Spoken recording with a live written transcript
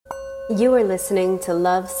You are listening to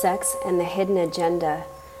Love, Sex, and the Hidden Agenda.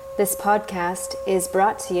 This podcast is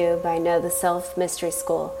brought to you by Know the Self Mystery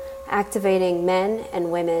School, activating men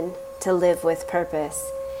and women to live with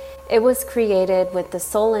purpose. It was created with the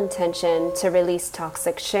sole intention to release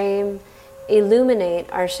toxic shame,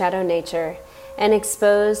 illuminate our shadow nature, and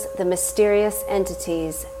expose the mysterious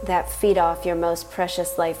entities that feed off your most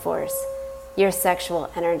precious life force, your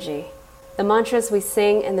sexual energy. The mantras we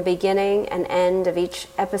sing in the beginning and end of each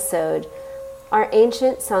episode are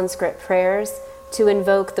ancient Sanskrit prayers to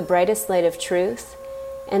invoke the brightest light of truth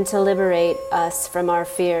and to liberate us from our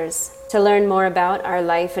fears. To learn more about our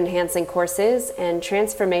life-enhancing courses and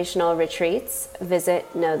transformational retreats, visit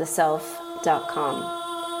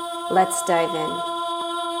knowtheself.com. Let's dive in.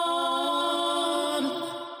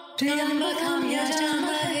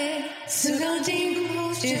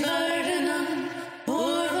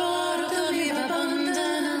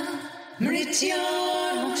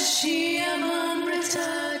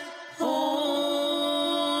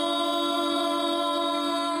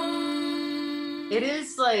 It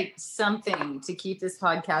is like something to keep this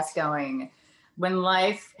podcast going. When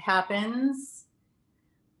life happens,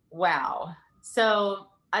 wow. So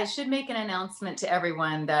I should make an announcement to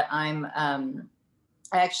everyone that I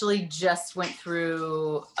actually just went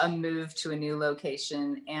through a move to a new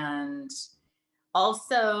location, and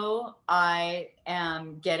also I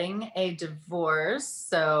am getting a divorce.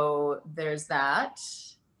 So there's that.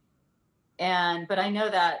 But I know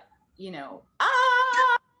that,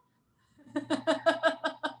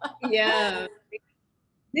 Yeah.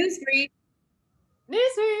 Newsweek.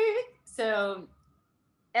 So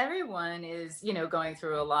everyone is, going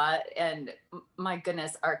through a lot. And my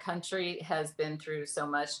goodness, our country has been through so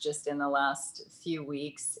much just in the last few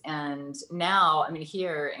weeks. And now,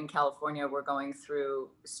 here in California, we're going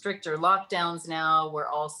through stricter lockdowns now. We're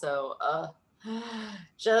also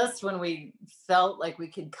just when we felt like we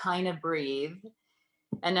could kind of breathe.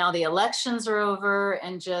 And now the elections are over,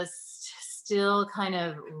 and just still kind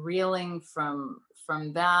of reeling from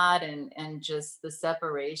that and just the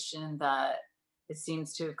separation that it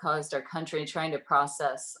seems to have caused our country, trying to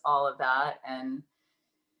process all of that. And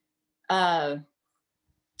I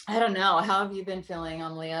don't know, how have you been feeling,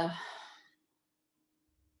 Leah?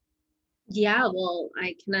 Yeah, well,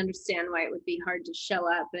 I can understand why it would be hard to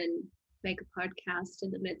show up and make a podcast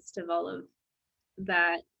in the midst of all of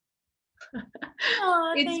that.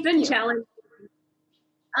 It's been challenging.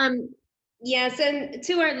 Yes, and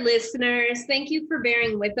to our listeners, thank you for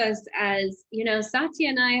bearing with us. As you know, Satya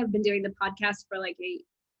and I have been doing the podcast for like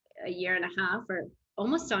a year and a half, or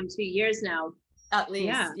almost on 2 years now. At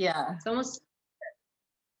least, yeah. It's almost,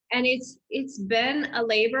 and it's been a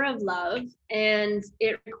labor of love, and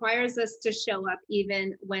it requires us to show up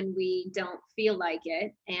even when we don't feel like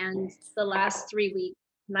it. And the last 3 weeks,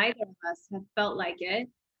 neither of us have felt like it,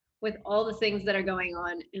 with all the things that are going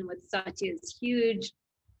on, and with Satya's huge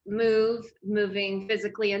moving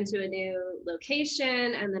physically into a new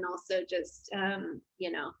location, and then also just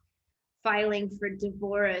filing for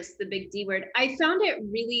divorce, the big D word. I found it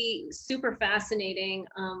really super fascinating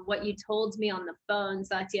what you told me on the phone,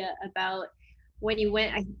 Satya, about when you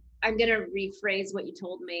went. I'm going to rephrase what you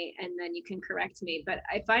told me, and then you can correct me, but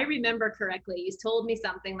if I remember correctly, you told me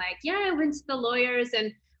something like, I went to the lawyers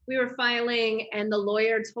and we were filing, and the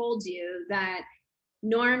lawyer told you that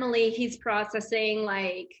normally he's processing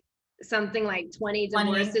like something like 20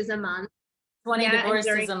 divorces a month. 20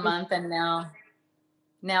 divorces a month, and now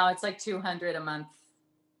it's like 200 a month.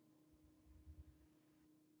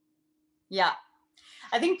 Yeah.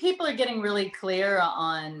 I think people are getting really clear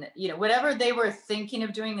on, whatever they were thinking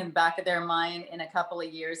of doing in the back of their mind in a couple of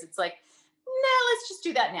years. It's like, no, let's just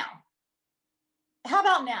do that now. How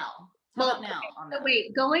about now? So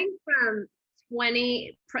wait, going from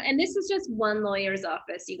 20, and this is just one lawyer's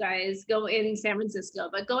office, you guys, go in San Francisco,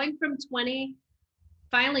 but going from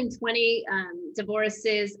filing 20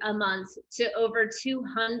 divorces a month to over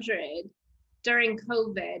 200 during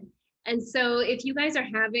COVID. And so if you guys are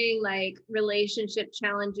having like relationship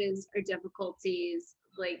challenges or difficulties,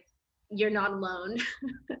 like, you're not alone.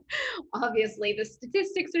 Obviously, the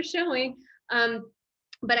statistics are showing.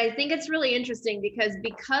 But I think it's really interesting because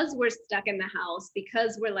we're stuck in the house,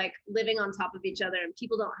 because we're like living on top of each other, and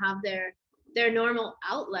people don't have their normal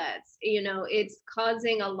outlets, it's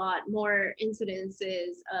causing a lot more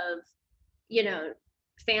incidences of,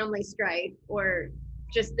 family strife, or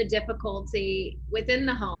just the difficulty within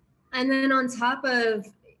the home. And then on top of,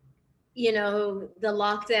 the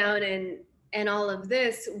lockdown and all of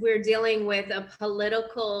this, we're dealing with a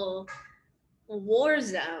political war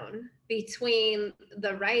zone, between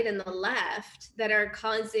the right and the left that are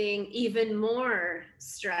causing even more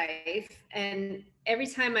strife. And every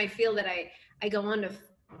time I feel that I go onto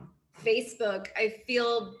Facebook, I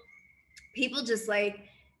feel people just like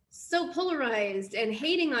so polarized and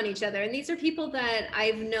hating on each other. And these are people that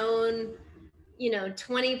I've known,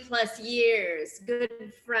 20 plus years,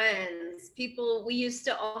 good friends, people we used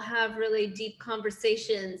to all have really deep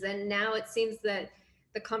conversations. And now it seems that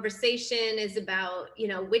the conversation is about,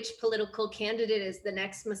 which political candidate is the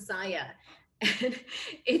next messiah. And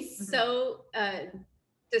it's so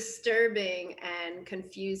disturbing and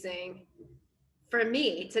confusing for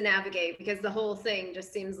me to navigate, because the whole thing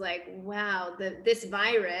just seems like, wow, this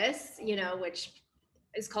virus, which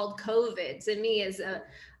is called COVID, to me is a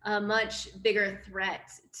much bigger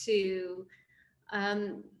threat to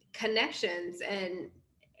connections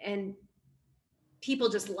and people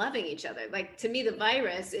just loving each other. Like, to me, the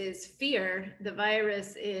virus is fear. The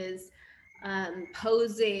virus is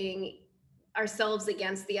posing ourselves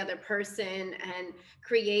against the other person and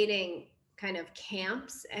creating kind of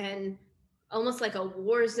camps and almost like a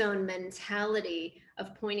war zone mentality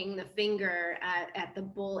of pointing the finger at the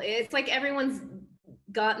bull. It's like everyone's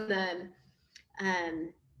gotten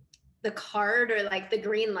the card or like the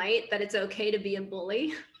green light that it's okay to be a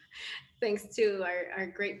bully, thanks to our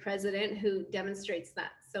great president who demonstrates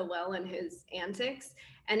that so well in his antics.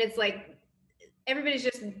 And it's like everybody's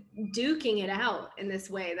just duking it out in this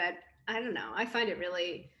way that, I don't know, I find it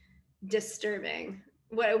really disturbing.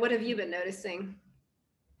 What have you been noticing?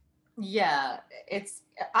 Yeah,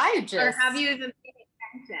 or have you even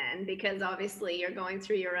paid attention, because obviously you're going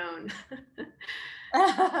through your own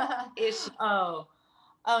issue? Oh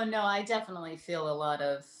no, I definitely feel a lot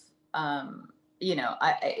of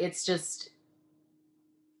it's just,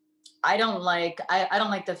 I don't like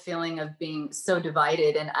the feeling of being so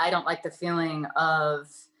divided, and I don't like the feeling of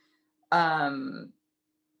the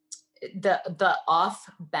off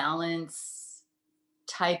balance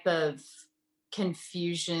type of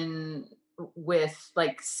confusion with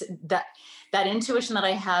like that intuition that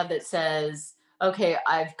I have that says, okay,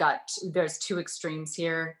 there's two extremes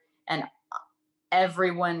here, and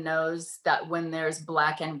everyone knows that when there's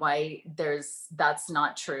black and white, that's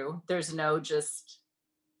not true. There's no just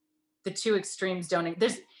the two extremes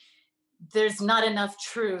there's not enough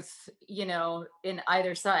truth, in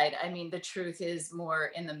either side. I mean, the truth is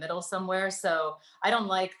more in the middle somewhere. So I don't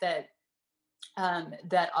like that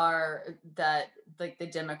that like the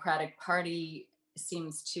Democratic Party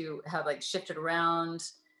seems to have like shifted around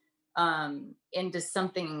into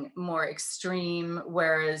something more extreme,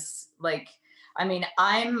 whereas like, I mean,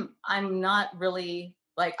 I'm not really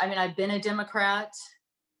like, I mean, I've been a Democrat,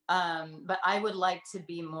 but I would like to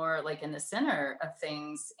be more like in the center of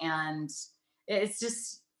things. And it's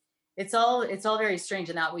just, it's all very strange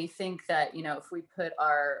in that we think that, if we put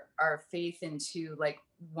our faith into like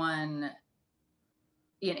one,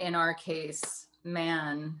 in our case,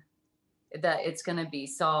 man, that it's going to be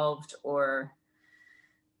solved, or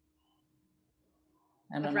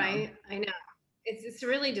I don't know. Right. I know. It's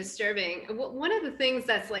really disturbing. One of the things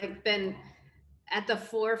that's like been at the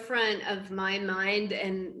forefront of my mind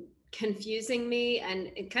and confusing me,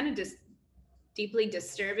 and it kind of just deeply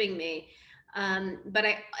disturbing me, but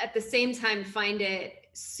I at the same time find it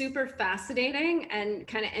super fascinating and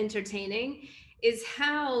kind of entertaining, is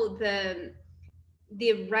how the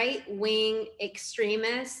right-wing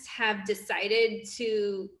extremists have decided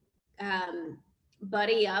to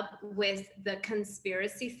buddy up with the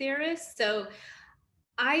conspiracy theorists. So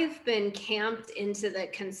I've been camped into the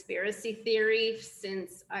conspiracy theory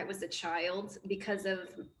since I was a child, because of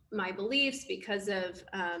my beliefs, because of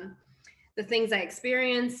the things I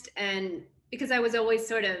experienced, and because I was always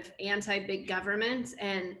sort of anti-big government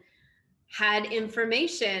and had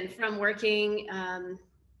information from working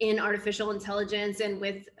in artificial intelligence and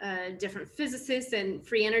with different physicists and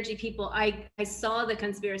free energy people. I saw the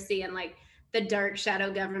conspiracy and like the dark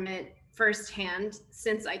shadow government firsthand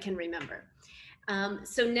since I can remember.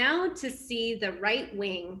 So now to see the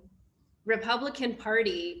right-wing Republican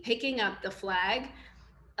Party picking up the flag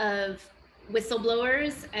of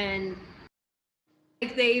whistleblowers, and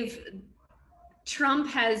like Trump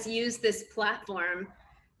has used this platform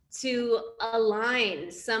to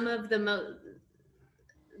align some of the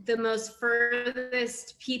most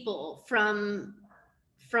furthest people from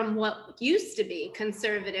what used to be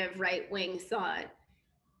conservative right-wing thought.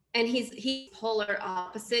 And he's polar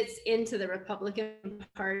opposites into the Republican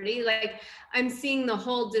Party. Like, I'm seeing the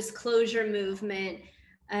whole disclosure movement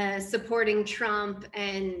supporting Trump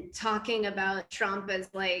and talking about Trump as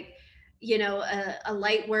like, a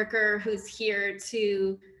light worker who's here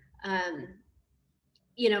to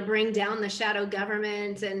bring down the shadow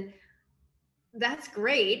government, and that's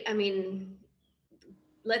great. I mean,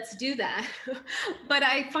 let's do that. But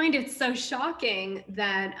I find it so shocking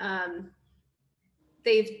that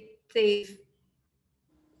they've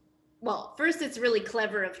well, first, it's really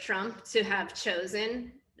clever of Trump to have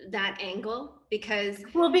chosen that angle because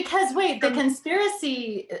wait,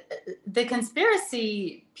 the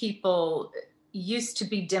conspiracy people used to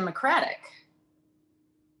be Democratic.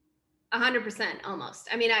 100% almost.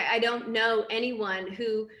 I mean, I don't know anyone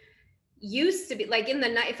who used to be like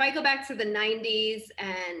if I go back to the 90s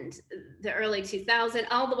and the early 2000s,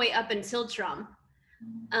 all the way up until Trump,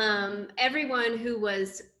 everyone who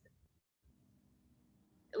was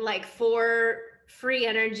like for free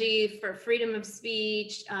energy, for freedom of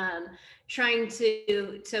speech, trying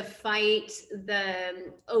to fight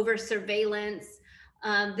the over surveillance,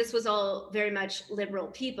 this was all very much liberal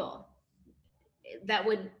people that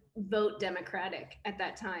would vote Democratic at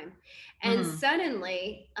that time. And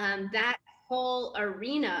suddenly that whole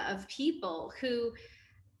arena of people who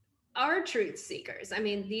are truth seekers, I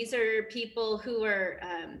mean, these are people who are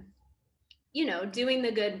doing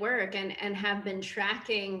the good work and have been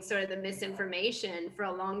tracking sort of the misinformation for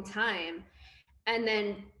a long time. And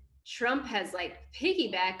then Trump has like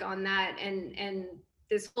piggyback on that, and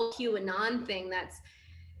this whole QAnon thing that's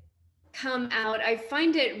come out. I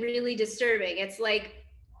find it really disturbing. It's like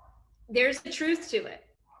there's a truth to it.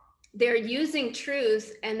 They're using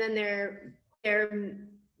truth, and then they're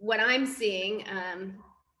what I'm seeing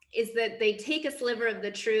is that they take a sliver of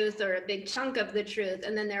the truth or a big chunk of the truth,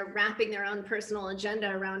 and then they're wrapping their own personal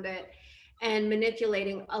agenda around it and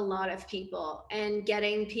manipulating a lot of people and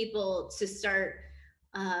getting people to start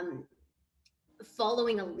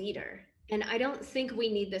following a leader. And I don't think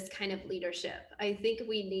we need this kind of leadership. I think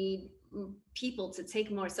we need people to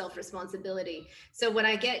take more self-responsibility. So what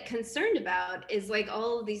I get concerned about is like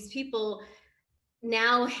all of these people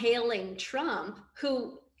now hailing Trump,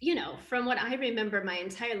 who, from what I remember my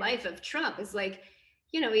entire life of Trump, is like,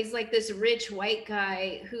 he's like this rich white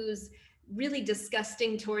guy who's really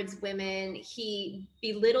disgusting towards women. He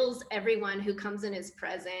belittles everyone who comes in his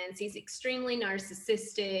presence. He's extremely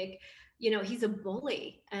narcissistic. He's a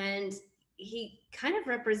bully, and he kind of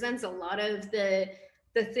represents a lot of the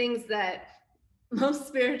things that most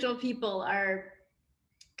spiritual people are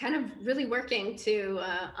kind of really working to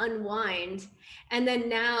unwind. And then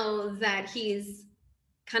now that he's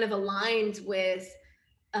kind of aligned with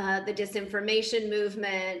the disinformation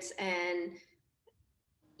movement, and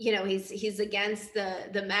he's against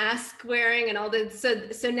the mask wearing and all that.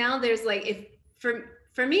 So now there's like, if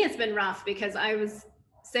for me it's been rough, because I was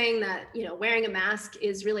saying that wearing a mask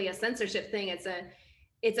is really a censorship thing.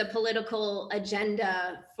 It's a political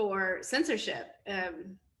agenda for censorship.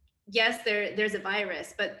 Yes, there's a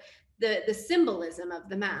virus, but the symbolism of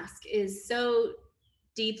the mask is so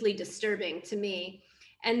deeply disturbing to me.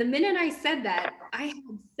 And the minute I said that, I had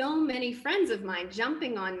so many friends of mine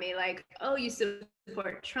jumping on me like, oh, you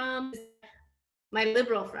support Trump, my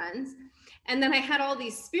liberal friends. And then I had all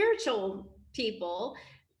these spiritual people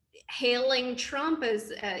hailing Trump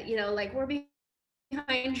as, like, we're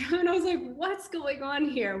behind Trump. And I was like, what's going on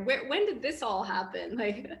here? When did this all happen?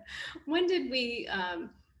 Like, when did we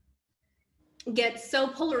get so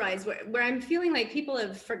polarized where I'm feeling like people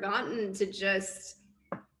have forgotten to just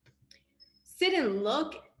sit and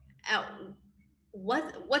look at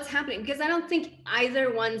what's happening? Because I don't think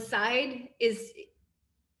either one side is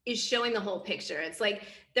showing the whole picture. It's like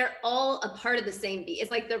they're all a part of the same beat.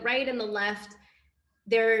 It's like the right and the left,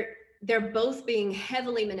 they're both being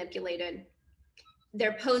heavily manipulated.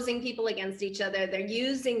 They're posing people against each other. They're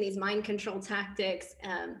using these mind control tactics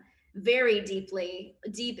very deep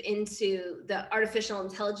into the artificial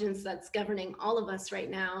intelligence that's governing all of us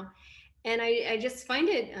right now. And I just find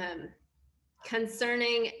it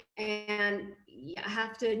concerning, and I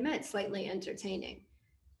have to admit, slightly entertaining,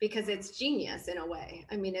 because it's genius in a way.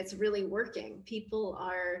 I mean, it's really working. People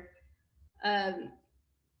are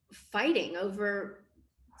fighting over,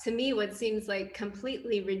 to me, what seems like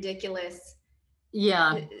completely ridiculous.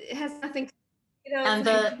 Yeah, it has nothing to, and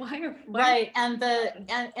why? Right, and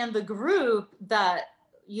the group that,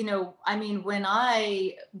 I mean, when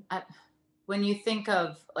you think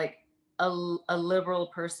of like a liberal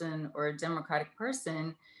person or a democratic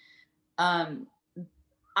person, I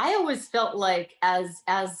always felt like as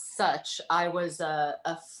such I was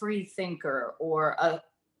a free thinker, or a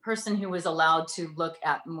person who was allowed to look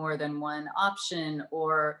at more than one option,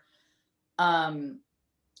 or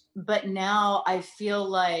but now I feel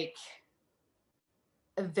like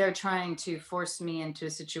they're trying to force me into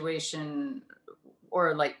a situation,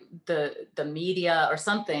 or like the media or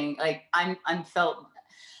something. Like I'm felt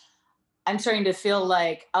I'm starting to feel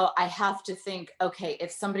like, oh, I have to think, okay,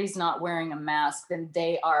 if somebody's not wearing a mask, then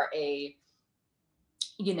they are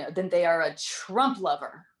then they are a Trump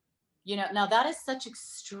lover. Now that is such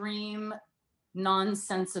extreme,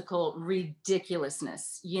 nonsensical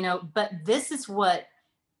ridiculousness, but this is what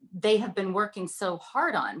they have been working so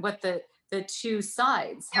hard on, what the two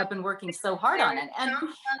sides have been working so hard on.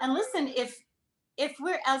 And listen, if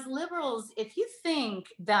we're, as liberals, if you think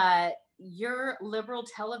that your liberal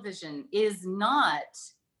television is not,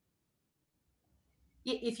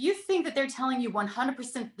 if you think that they're telling you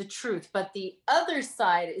 100% the truth, but the other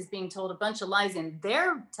side is being told a bunch of lies in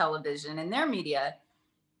their television and their media,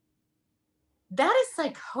 that is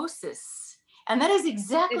psychosis. And that is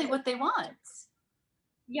exactly what they want.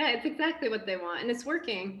 Yeah, it's exactly what they want, and it's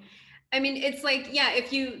working. I mean, it's like, yeah,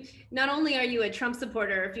 if you, not only are you a Trump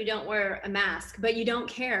supporter if you don't wear a mask, but you don't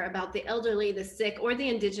care about the elderly, the sick, or the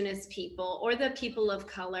indigenous people, or the people of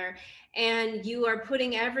color, and you are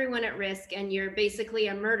putting everyone at risk, and you're basically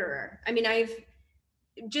a murderer. I mean,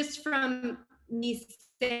 just from me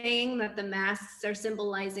saying that the masks are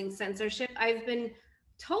symbolizing censorship, I've been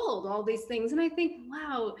told all these things, and I think,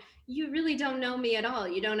 wow, you really don't know me at all.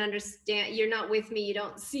 You don't understand, you're not with me, you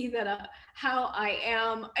don't see that how I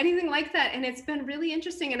am, anything like that. And it's been really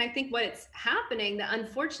interesting. And I think what's happening, the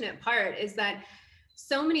unfortunate part, is that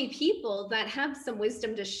so many people that have some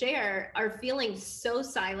wisdom to share are feeling so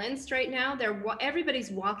silenced right now.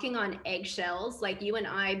 Everybody's walking on eggshells, like you and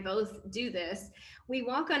I both do this. We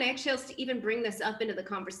walk on eggshells to even bring this up into the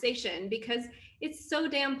conversation because it's so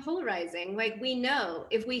damn polarizing. Like, we know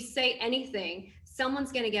if we say anything,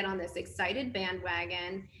 someone's going to get on this excited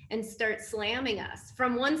bandwagon and start slamming us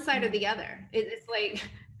from one side or the other. It's like,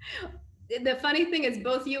 the funny thing is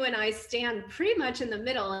both you and I stand pretty much in the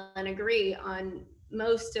middle and agree on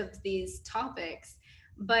most of these topics.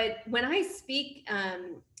 But when I speak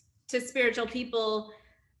to spiritual people,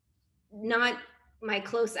 not my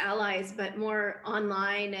close allies, but more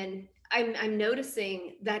online, and I'm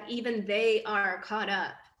noticing that even they are caught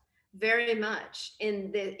up very much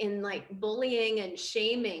in like bullying and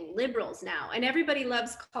shaming liberals now. And everybody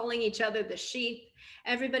loves calling each other the sheep.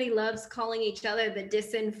 Everybody loves calling each other the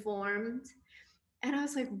disinformed. And I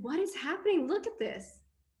was like, what is happening? Look at this.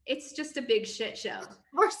 It's just a big shit show.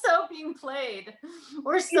 We're so being played.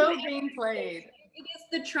 We're so being played. It is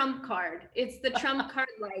the Trump card. It's the Trump card,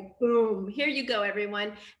 like, boom, here you go,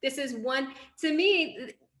 everyone. This is one, to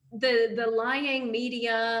me, the lying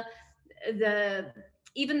media,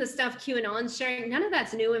 even the stuff QAnon's sharing, none of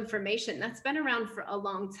that's new information. That's been around for a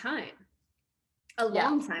long time.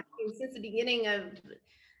 Long time. I mean, since the beginning of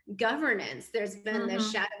governance, there's been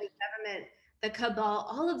this shadowy government, the cabal.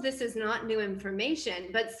 All of this is not new information,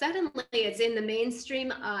 but suddenly it's in the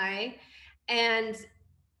mainstream eye, and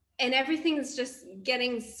everything's just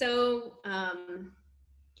getting so,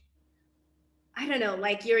 I don't know,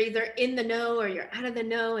 like you're either in the know or you're out of the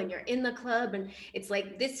know, and you're in the club, and it's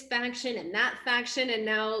like this faction and that faction. And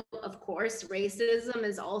now, of course, racism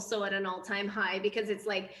is also at an all-time high because it's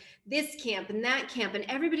like this camp and that camp, and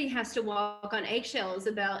everybody has to walk on eggshells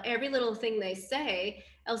about every little thing they say,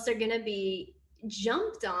 else they're going to be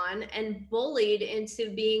jumped on and bullied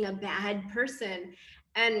into being a bad person.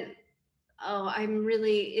 And oh, I'm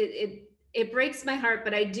really, it breaks my heart,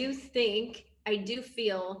 but I do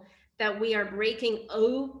feel that we are breaking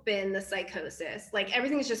open the psychosis. Like,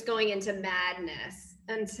 everything's just going into madness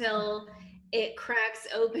until it cracks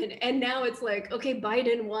open. And now it's like, okay,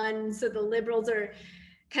 Biden won, so the liberals are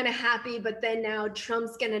kind of happy, but then now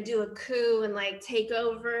Trump's gonna do a coup and like take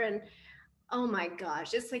over. And oh my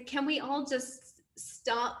gosh, it's like, can we all just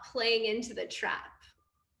stop playing into the trap?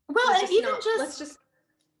 Well, and even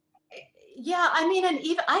yeah, I mean, and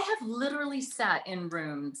even I have literally sat in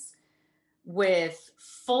rooms with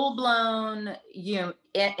full-blown,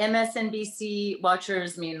 MSNBC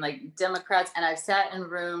watchers, I mean, like Democrats, and I've sat in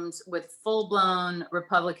rooms with full-blown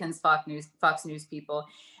Republicans, Fox News people.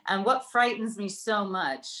 And what frightens me so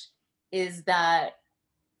much is that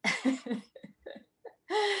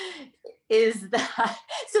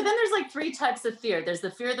so then there's like three types of fear. There's the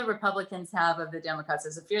fear the Republicans have of the Democrats.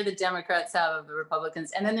 There's the fear the Democrats have of the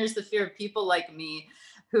Republicans. And then there's the fear of people like me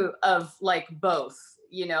who of like both,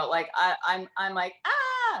 like I'm like,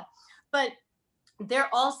 but they're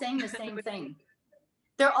all saying the same thing.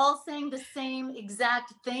 They're all saying the same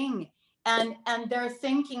exact thing. And they're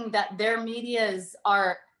thinking that their medias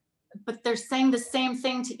are, but they're saying the same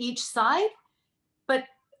thing to each side. But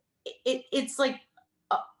it's like,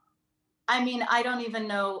 I mean, I don't even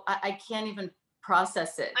know. I can't even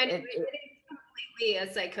process it. It is completely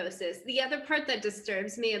a psychosis. The other part that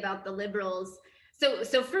disturbs me about the liberals,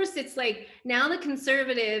 So first, it's like now the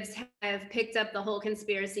conservatives have picked up the whole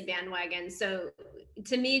conspiracy bandwagon. So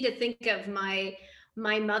to me, to think of my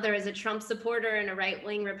mother as a Trump supporter and a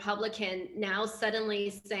right-wing Republican now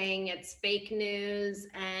suddenly saying it's fake news,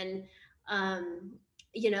 and that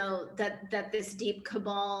this deep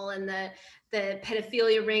cabal and the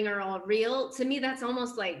pedophilia ring are all real, to me that's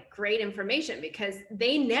almost like great information, because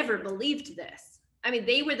they never believed this. I mean,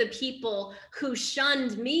 they were the people who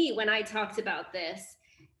shunned me when I talked about this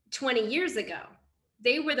 20 years ago.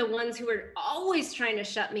 They were the ones who were always trying to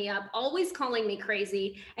shut me up, always calling me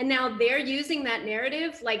crazy. And now they're using that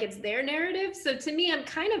narrative like it's their narrative. So to me, I'm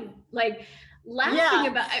kind of like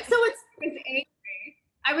laughing about it. So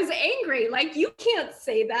I was angry. Like, you can't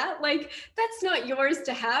say that. Like, that's not yours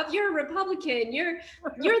to have. You're a Republican. You're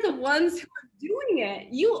the ones who are doing it.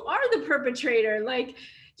 You are the perpetrator. Like,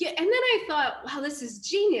 yeah. And then I thought, wow, this is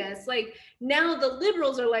genius. Like, now the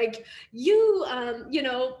liberals are like, you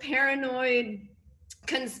paranoid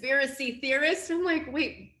conspiracy theorists. I'm like,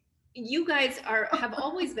 wait, you guys have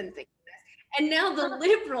always been thinking this. And now the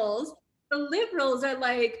liberals are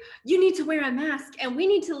like, you need to wear a mask, and we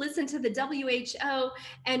need to listen to the WHO,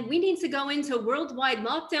 and we need to go into worldwide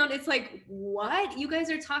lockdown. It's like, what? You guys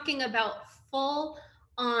are talking about full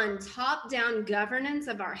on top-down governance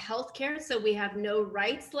of our healthcare, so we have no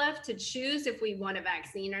rights left to choose if we want a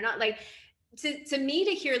vaccine or not. Like, to me,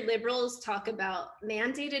 to hear liberals talk about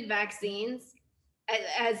mandated vaccines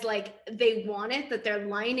as like they want it, that they're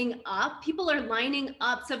lining up, people are lining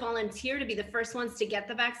up to volunteer to be the first ones to get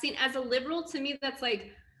the vaccine. As a liberal, to me, that's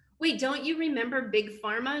like, wait, don't you remember big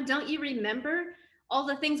pharma? Don't you remember all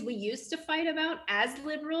the things we used to fight about as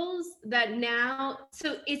liberals that now,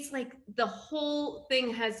 so it's like the whole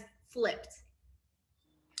thing has flipped.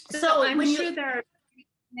 So I'm sure there are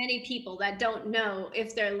many people that don't know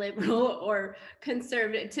if they're liberal or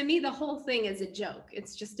conservative. To me, the whole thing is a joke.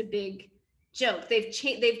 It's just a big joke. They've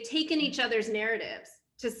taken each other's narratives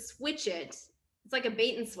to switch it. It's like a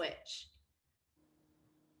bait and switch.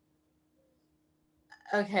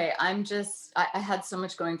 Okay, I had so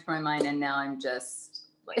much going through my mind, and now I'm just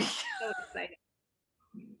like so excited.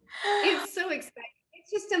 It's so exciting.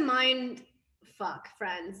 It's just a mind fuck,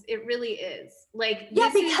 friends. It really is. Like, yeah,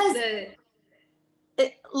 this because is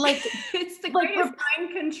it's the like, greatest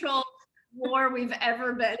mind control war we've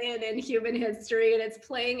ever been in human history, and it's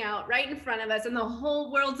playing out right in front of us, and the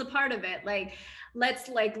whole world's a part of it. Like, let's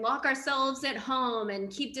like lock ourselves at home and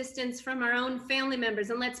keep distance from our own family members,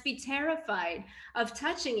 and let's be terrified of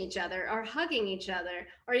touching each other or hugging each other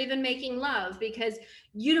or even making love, because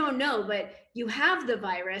you don't know, but you have the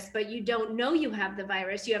virus, but you don't know you have the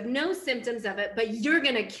virus. You have no symptoms of it, but you're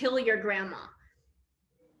gonna kill your grandma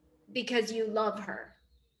because you love her.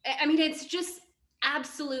 I mean, it's just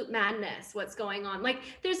absolute madness what's going on. Like,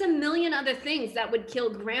 there's a million other things that would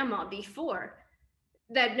kill grandma before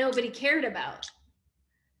that nobody cared about.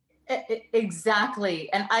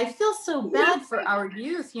 Exactly. And I feel so bad for our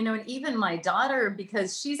youth, and even my daughter,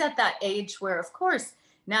 because she's at that age where, of course,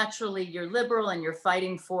 naturally you're liberal and you're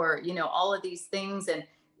fighting for, all of these things. And,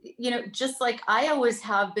 just like I always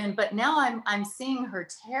have been, but now I'm seeing her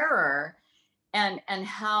terror and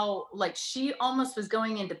how like she almost was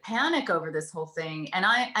going into panic over this whole thing. And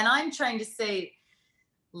I'm trying to say,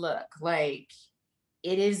 look, like,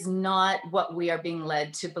 it is not what we are being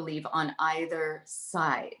led to believe on either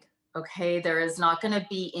side. Okay, there is not going to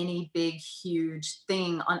be any big, huge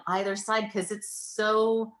thing on either side, because it's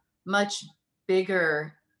so much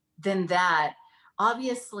bigger than that.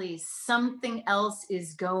 Obviously, something else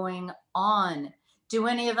is going on. Do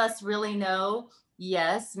any of us really know?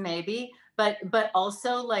 Yes, maybe. But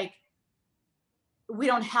also, like, we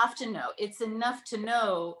don't have to know. It's enough to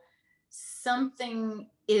know something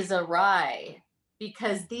is awry,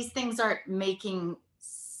 because these things aren't making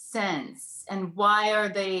sense. And why are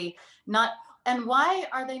they not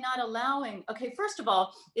allowing? Okay, first of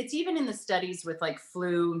all, it's even in the studies with like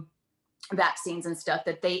flu vaccines and stuff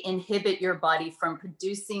that they inhibit your body from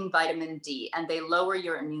producing vitamin D, and they lower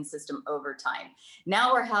your immune system over time.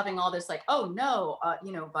 Now we're having all this like, oh no,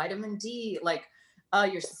 vitamin D, like,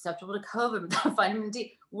 you're susceptible to COVID without vitamin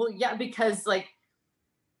D. Well, yeah, because like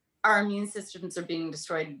our immune systems are being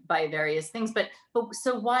destroyed by various things. But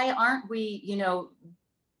so why aren't we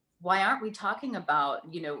talking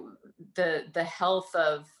about, the health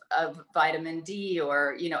of vitamin D,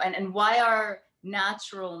 or, and why are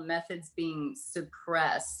natural methods being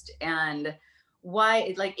suppressed, and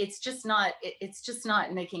why, like, it's just not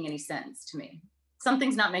making any sense to me.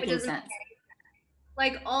 Something's not making sense.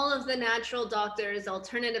 Like, all of the natural doctors,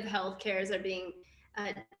 alternative healthcares are being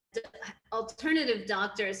alternative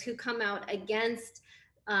doctors who come out against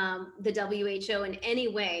the WHO in any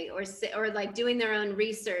way, or like doing their own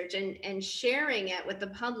research and sharing it with the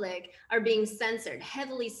public, are being censored,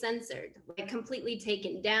 heavily censored, like completely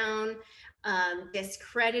taken down,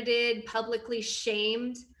 discredited, publicly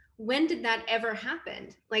shamed. When did that ever happen?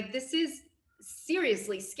 Like, this is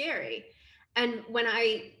seriously scary. And when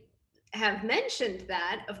I have mentioned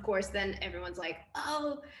that, of course, then everyone's like,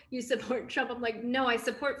 oh, you support Trump. I'm like, no, I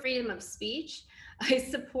support freedom of speech. I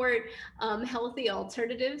support healthy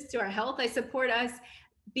alternatives to our health. I support us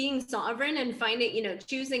being sovereign and finding,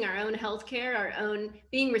 choosing our own healthcare, our own,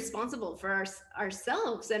 being responsible for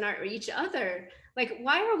ourselves and each other. Like,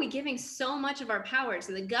 why are we giving so much of our power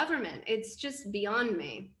to the government? It's just beyond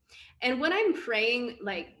me. And what I'm praying,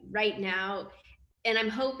 like right now, and I'm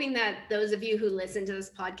hoping that those of you who listen to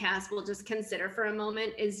this podcast will just consider for a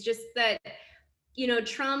moment, is just that,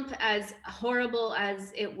 Trump, as horrible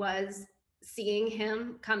as it was seeing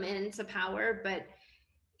him come into power, but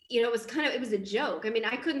it was a joke. I mean,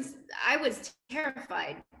 I was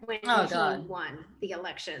terrified when he won the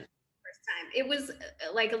election the first time. It was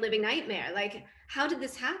like a living nightmare. Like, how did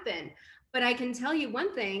this happen? But I can tell you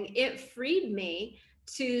one thing, it freed me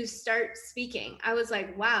to start speaking. I was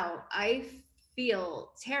like, wow, I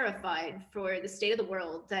feel terrified for the state of the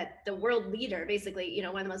world, that the world leader, basically,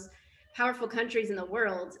 one of the most powerful countries in the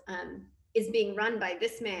world, is being run by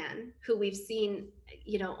this man who we've seen,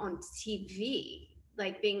 on TV,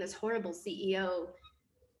 like being this horrible CEO,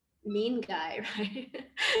 mean guy, right?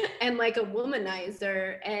 And like a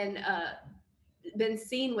womanizer, and been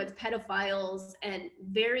seen with pedophiles and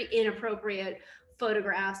very inappropriate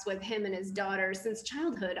photographs with him and his daughter since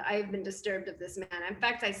childhood. I've been disturbed of this man. In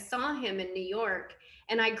fact, I saw him in New York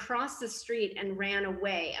and I crossed the street and ran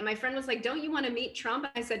away. And my friend was like, don't you want to meet Trump?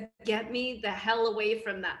 I said, get me the hell away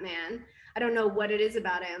from that man. I don't know what it is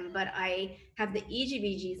about him, but I have the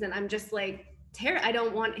EGBGs and I'm just like, I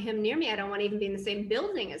don't want him near me. I don't want to even be in the same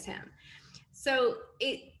building as him. So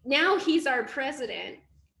now he's our president,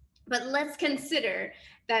 but let's consider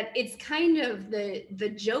that it's kind of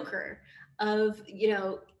the Joker of,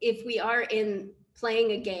 if we are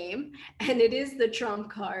playing a game and it is the Trump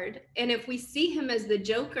card, and if we see him as the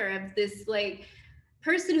Joker of this like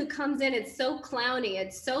person who comes in, it's so clowny,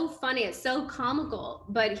 it's so funny, it's so comical,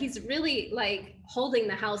 but he's really like holding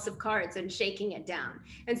the house of cards and shaking it down.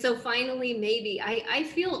 And so finally, maybe I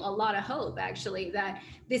feel a lot of hope, actually, that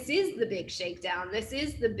this is the big shakedown. This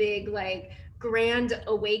is the big, like, grand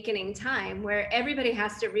awakening time where everybody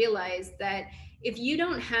has to realize that if you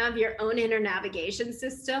don't have your own inner navigation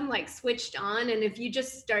system like switched on, and if you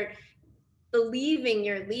just start believing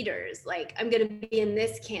your leaders, like, I'm going to be in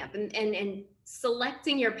this camp, and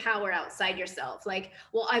selecting your power outside yourself, like,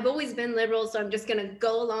 well, I've always been liberal, so I'm just going to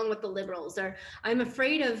go along with the liberals, or I'm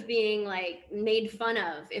afraid of being like made fun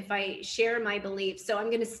of if I share my beliefs, so I'm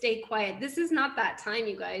going to stay quiet. This is not that time,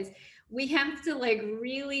 you guys. We have to like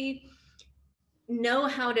really know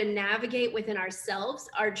how to navigate within ourselves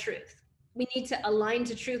our truth. We need to align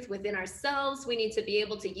to truth within ourselves. We need to be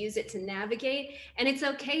able to use it to navigate. And it's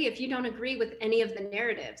okay if you don't agree with any of the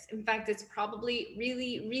narratives. In fact, it's probably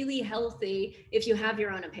really, really healthy if you have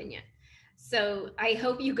your own opinion. So I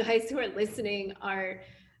hope you guys who are listening are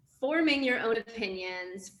forming your own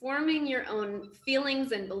opinions, forming your own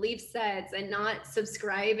feelings and belief sets, and not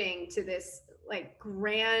subscribing to this like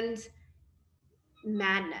grand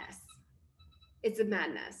madness. It's a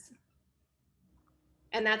madness.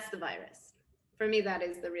 And that's the virus. For me, that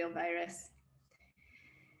is the real virus.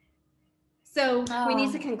 So we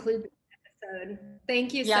need to conclude this episode.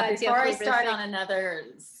 Thank you, Satya. Before I start on another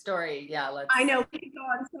story, let's. I know, we can go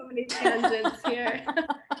on so many tangents here.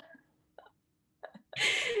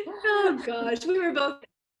 Oh gosh, we were both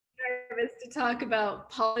nervous to talk about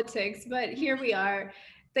politics, but here we are.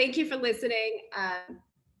 Thank you for listening.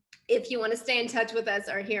 If you want to stay in touch with us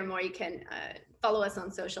or hear more, you can follow us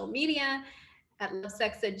on social media at Love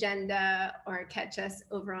Sex Agenda, or catch us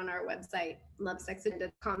over on our website,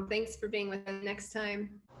 lovesexagenda.com. Thanks for being with us next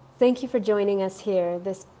time. Thank you for joining us here.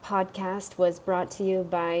 This podcast was brought to you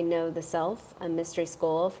by Know the Self, a mystery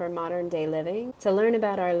school for modern day living. To learn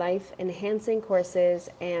about our life enhancing courses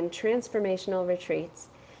and transformational retreats,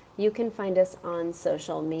 you can find us on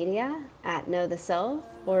social media at Know the Self,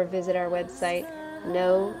 or visit our website,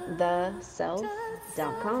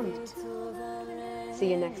 knowtheself.com. See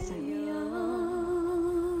you next time.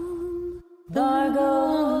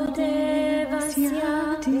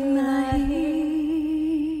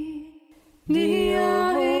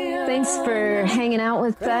 Thanks for hanging out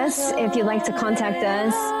with us. If you'd like to contact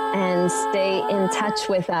us and stay in touch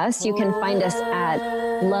with us, you can find us at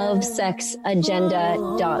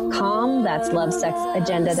lovesexagenda.com. That's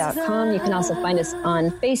lovesexagenda.com. You can also find us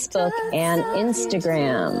on Facebook and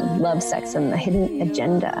Instagram, Love, Sex, and the Hidden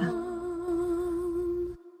Agenda.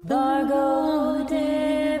 Bargo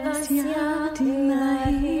Devasya.